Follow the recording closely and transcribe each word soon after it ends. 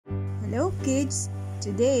Hello kids!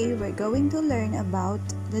 Today we're going to learn about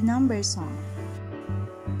the number song.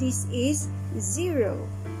 This is 0.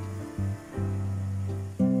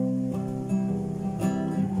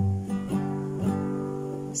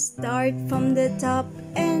 Start from the top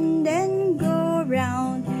and then go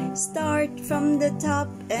round. Start from the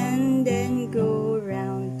top and then go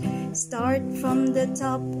round. Start from the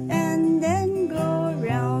top and then go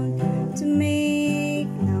round to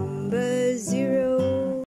make number 0.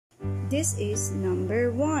 This is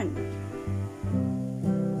number 1.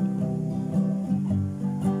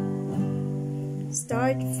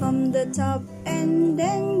 Start from the top and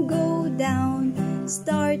then go down.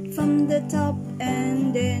 Start from the top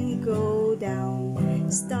and then go down.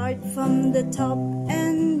 Start from the top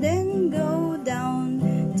and then go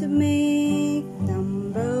down to make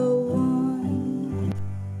number 1.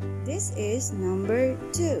 This is number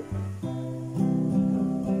 2.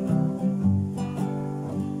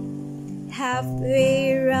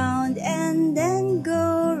 Halfway round and then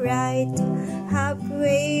go right.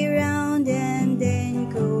 Halfway round and then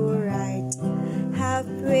go right.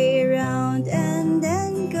 Halfway round and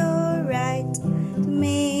then go right to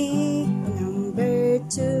make number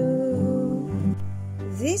 2.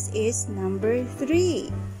 This is number 3.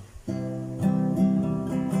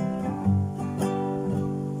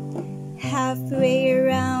 Halfway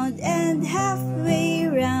round and halfway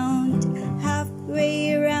round.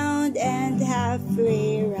 Halfway round and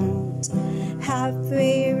halfway round.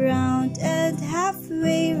 Halfway round and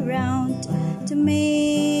halfway round to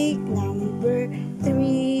make number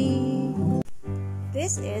 3.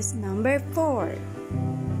 This is number 4.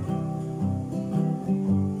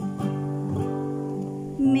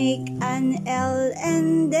 Make an L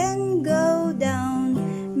and then go down.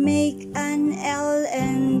 Make an L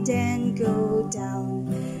and then go down.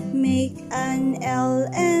 Make an L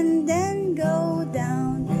and then go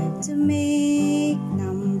down to make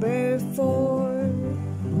number 4.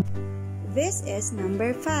 This is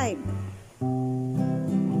number 5.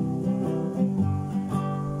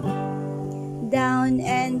 Down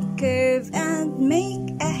and curve and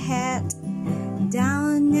make a hat.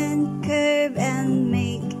 Down and curve and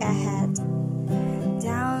make a hat.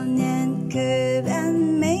 Down and curve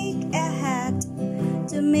and make a hat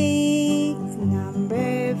to make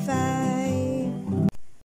number 5.